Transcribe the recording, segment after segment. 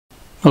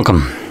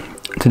Welcome.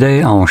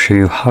 Today I'll show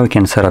you how you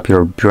can set up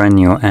your brand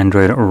new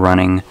Android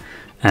running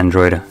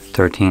Android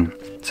 13.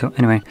 So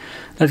anyway,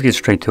 let's get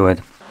straight to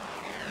it.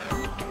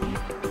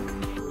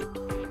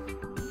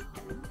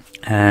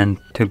 And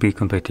to be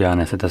completely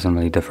honest, it doesn't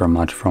really differ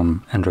much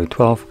from Android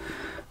 12.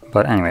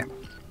 But anyway,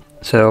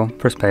 so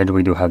first page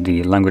we do have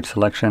the language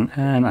selection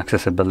and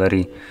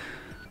accessibility.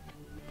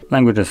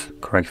 Language is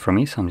correct for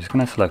me, so I'm just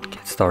going to select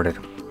get started.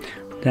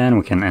 Then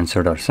we can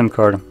insert our SIM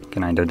card. You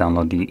can either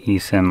download the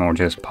eSIM or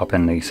just pop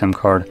in the SIM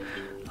card.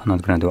 I'm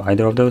not going to do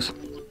either of those.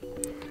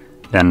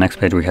 Then next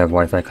page we have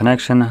Wi-Fi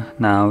connection.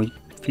 Now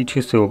if you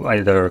choose to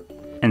either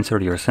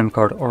insert your SIM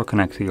card or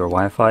connect to your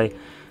Wi-Fi,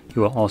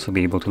 you will also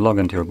be able to log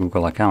into your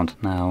Google account.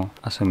 Now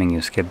assuming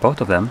you skip both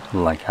of them,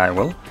 like I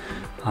will,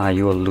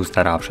 you will lose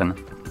that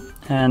option.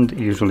 And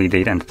usually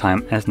date and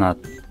time is not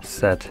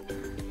set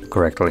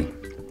correctly.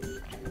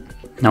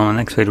 Now on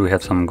the next page we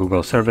have some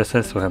Google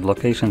services. We have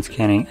location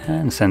scanning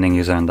and sending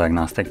user and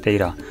diagnostic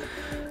data.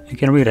 You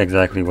can read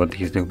exactly what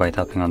these do by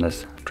tapping on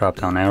this drop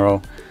down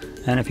arrow,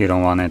 and if you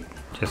don't want it,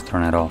 just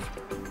turn it off.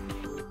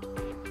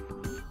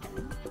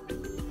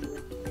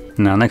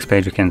 Now next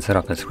page you can set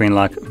up a screen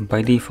lock.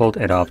 By default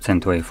it opts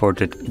into a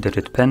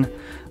 4-digit PIN,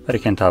 but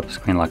you can tap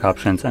screen lock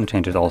options and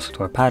change it also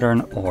to a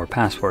pattern or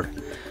password.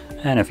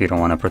 And if you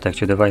don't want to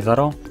protect your device at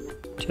all,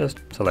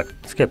 just select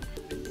skip.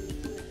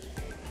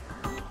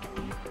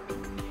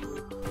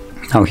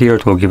 Now here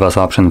it will give us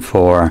option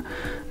for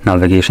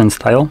navigation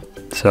style.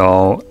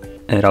 So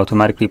it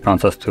automatically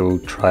prompts us to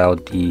try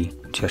out the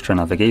gesture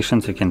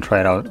navigation. So you can try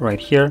it out right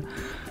here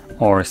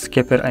or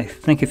skip it. I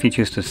think if you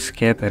choose to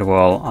skip, it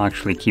will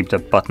actually keep the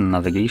button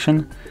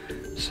navigation.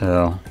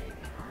 So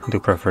I do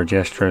prefer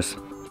gestures.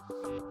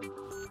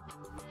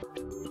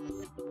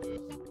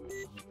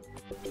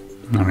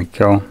 There we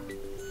go.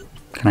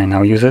 Can I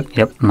now use it?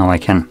 Yep, now I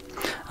can.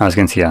 As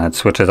you can see, it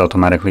switches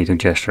automatically to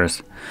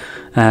gestures.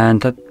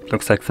 And that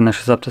looks like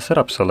finishes up the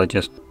setup. So let's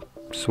just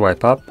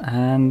swipe up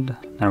and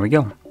there we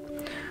go.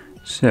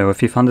 So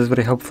if you found this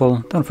video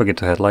helpful, don't forget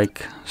to hit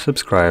like,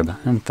 subscribe,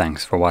 and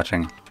thanks for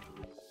watching.